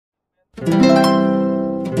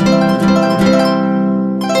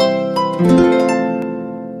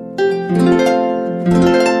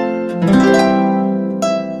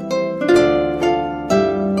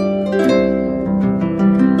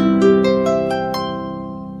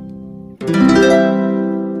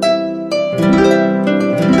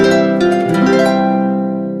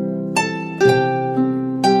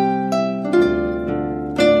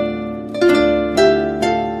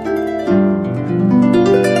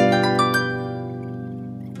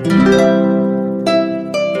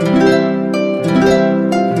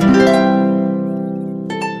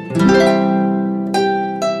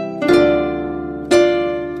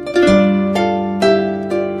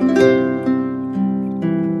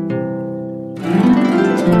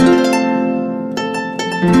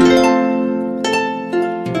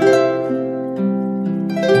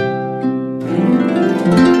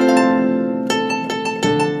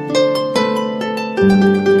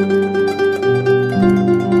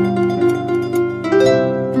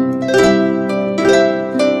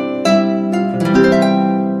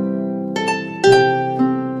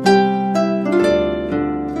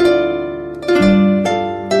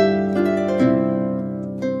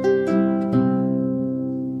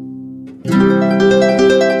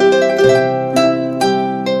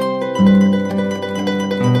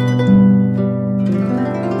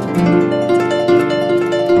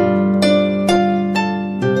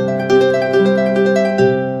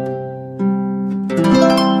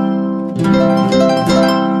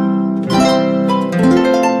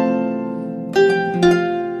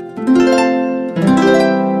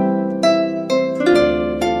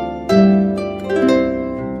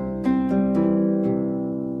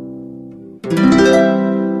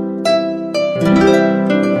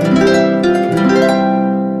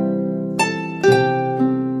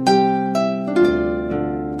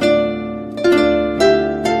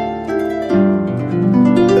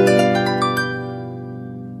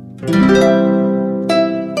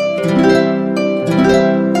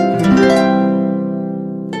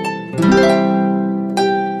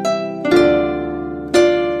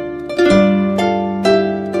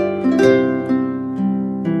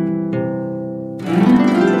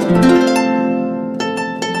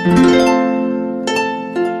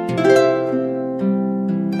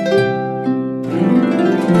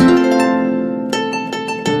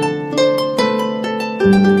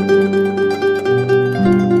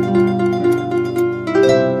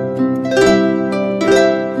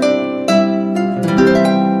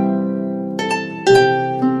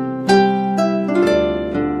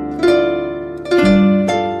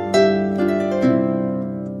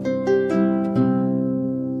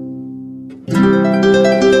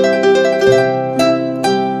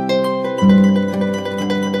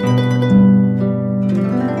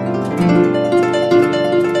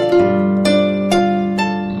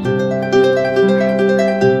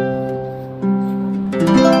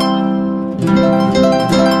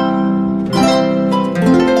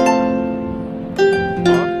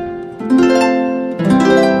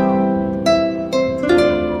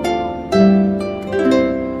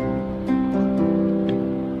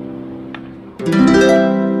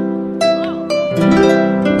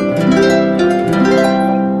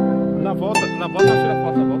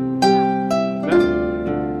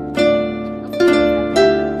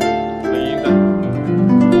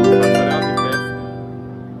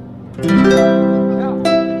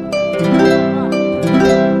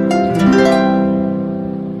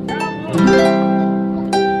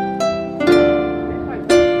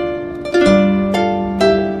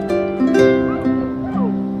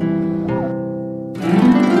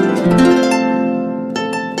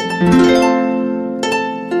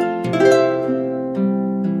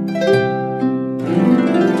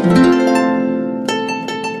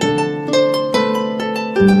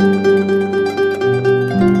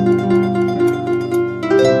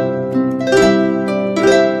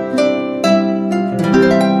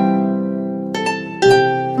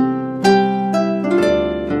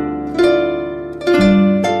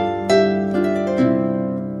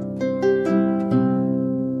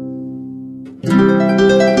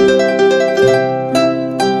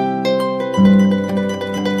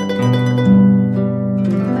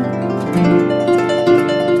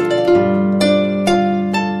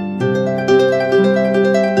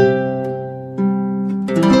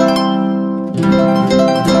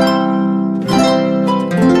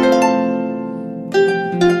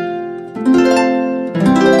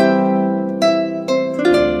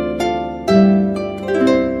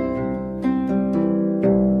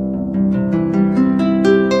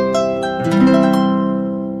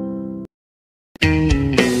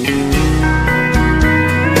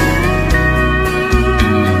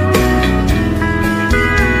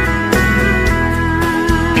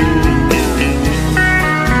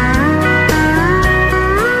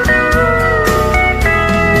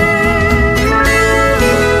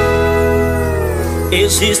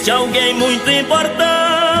Existe alguém muito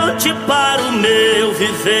importante para o meu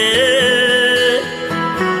viver,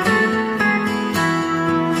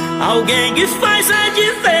 alguém que faz a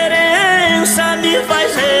diferença, me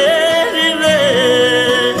faz reviver.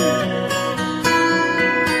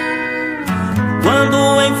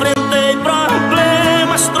 Quando enfrentei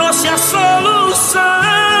problemas, trouxe a solução.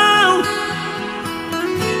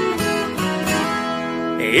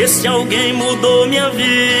 Esse alguém mudou minha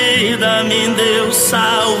vida, me deu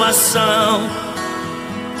salvação.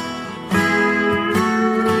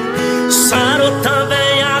 Sarou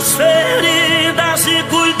também as feridas e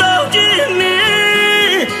cuidou de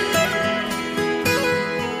mim.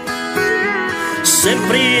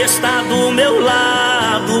 Sempre está do meu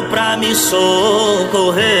lado pra me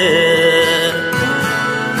socorrer.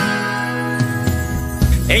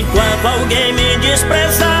 Enquanto alguém me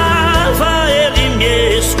desprezava, Ele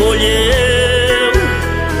me escolheu.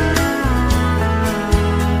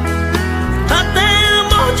 Até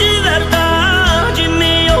amor de verdade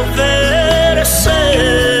me ofereceu.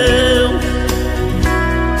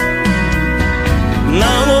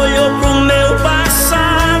 Não olhou pro meu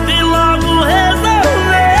passado e logo resolveu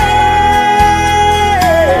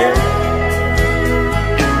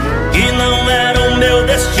que não era o meu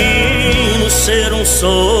destino ser um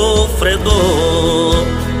sofredor.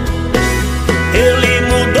 Ele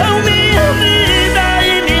mudou minha vida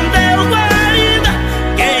e me deu guarida.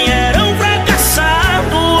 Quem era um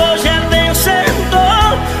fracassado hoje é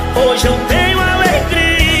vencedor. Hoje eu tenho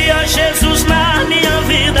alegria, Jesus na minha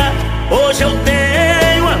vida. Hoje eu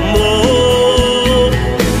tenho amor.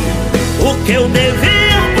 O que eu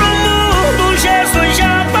devia pro mundo, Jesus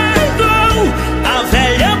já pagou. A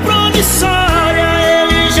velha promissória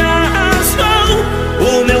Ele já rasgou.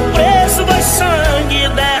 O meu preço foi sangue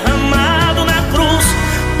derramado na cruz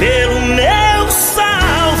pelo meu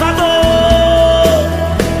Salvador.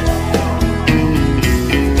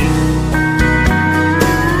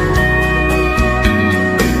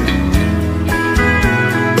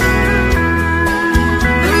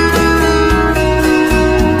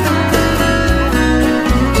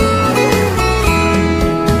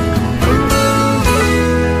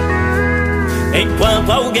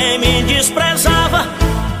 Enquanto alguém me desprezava,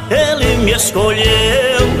 Ele me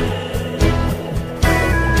escolheu.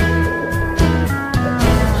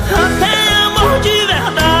 Até amor de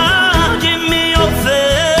verdade me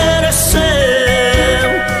ofereceu.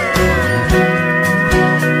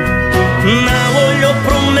 Não olhou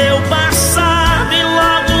pro meu passado e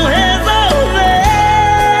logo resolveu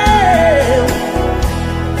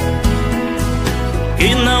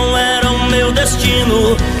que não era o meu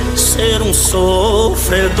destino ser um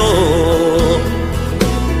sofredor.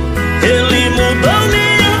 Ele mudou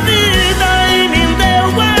minha vida e me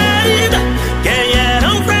deu guarida. Quem era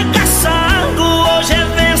um fracassado hoje é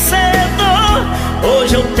vencedor.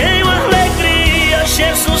 Hoje eu tenho alegria,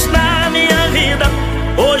 Jesus na minha vida.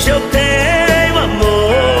 Hoje eu tenho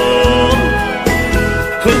amor.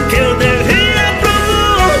 O que eu devia pro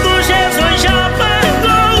mundo, Jesus já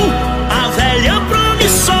pagou. A velha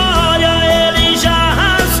promissória Ele já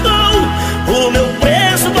rasgou. O meu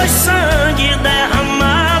preço foi sangue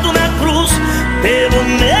derramado na cruz pelo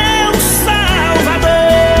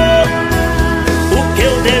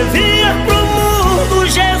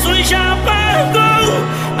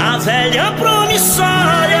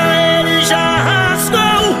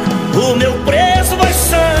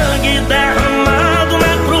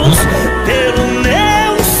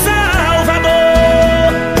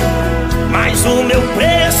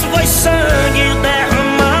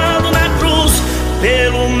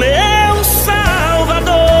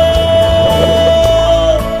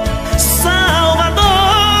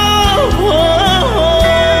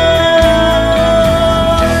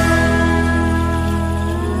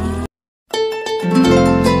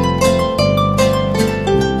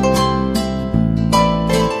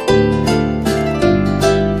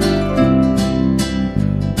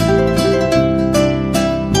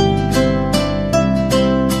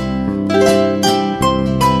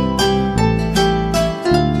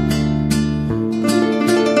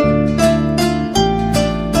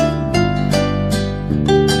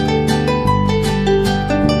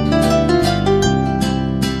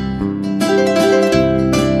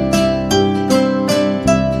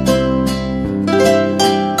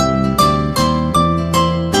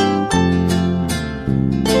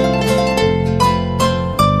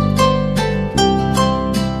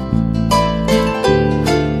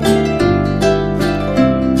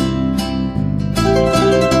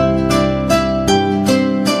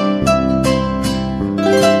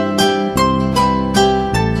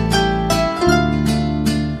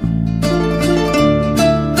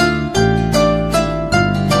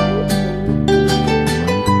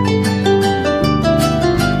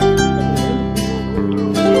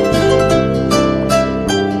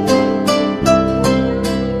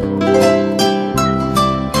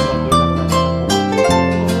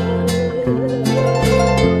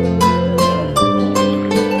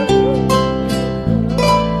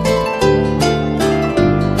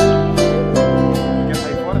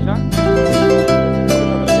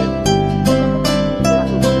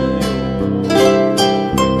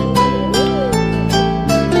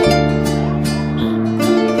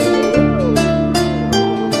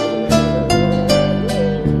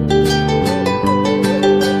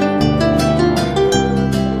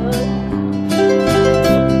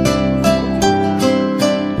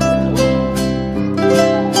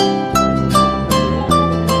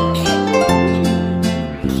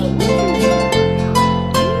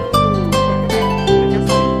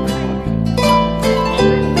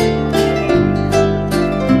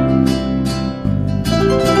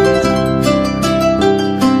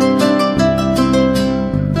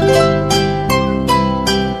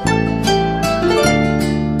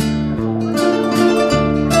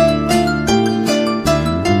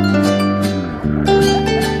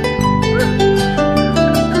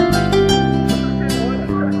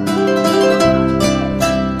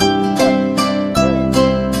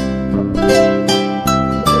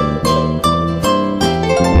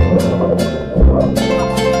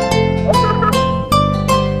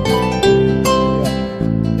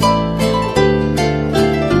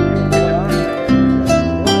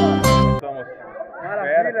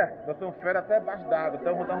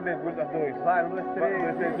um mergulho das dois. Vai, 1, 2, 3. 1,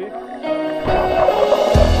 2, 3 e...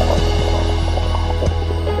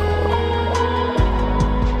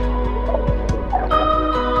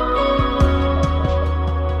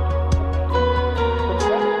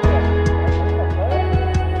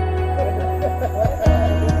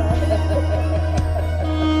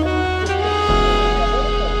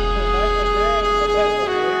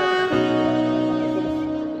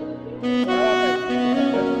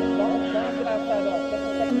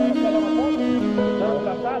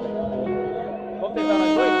 Vamos tentar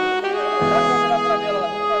nós dois? Dá a câmera pra dela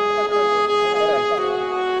lá.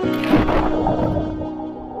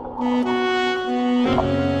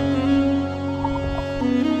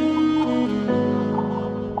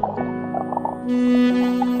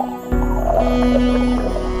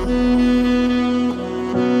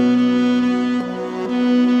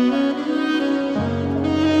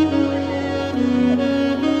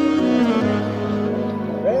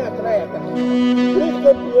 Vem, atleta!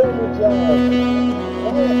 Campeão mundial!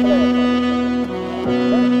 Vai, atleta!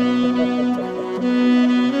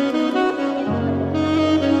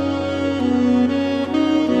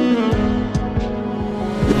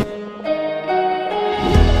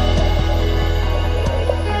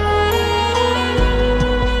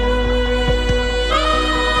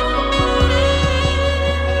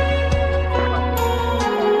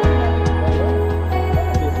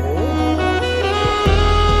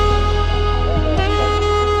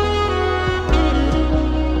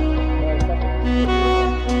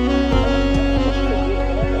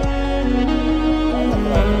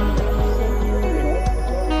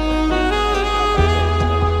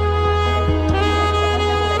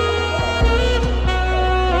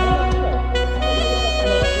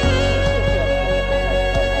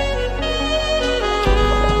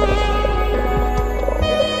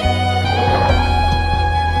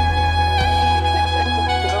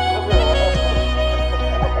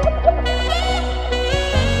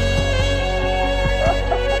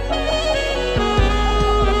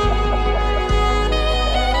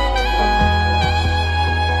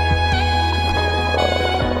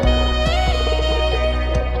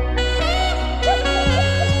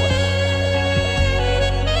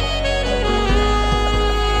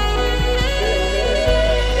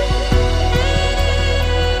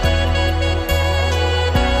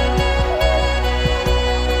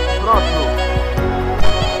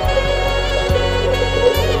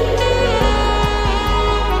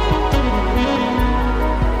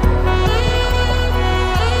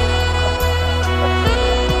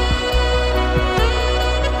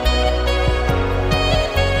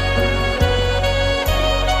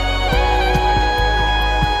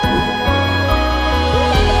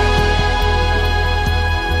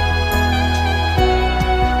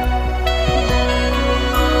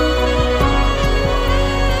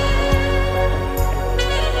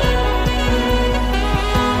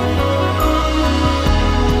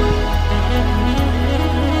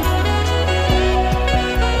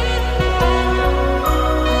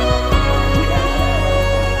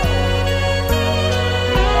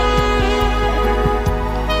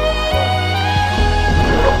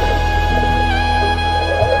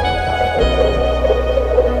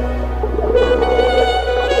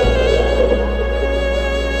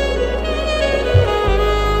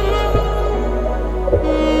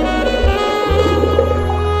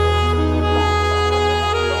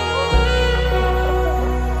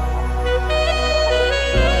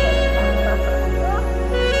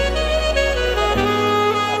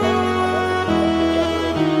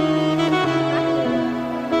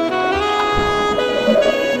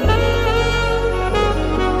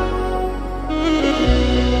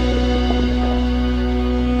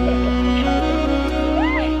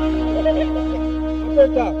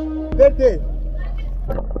 Apertar, apertei.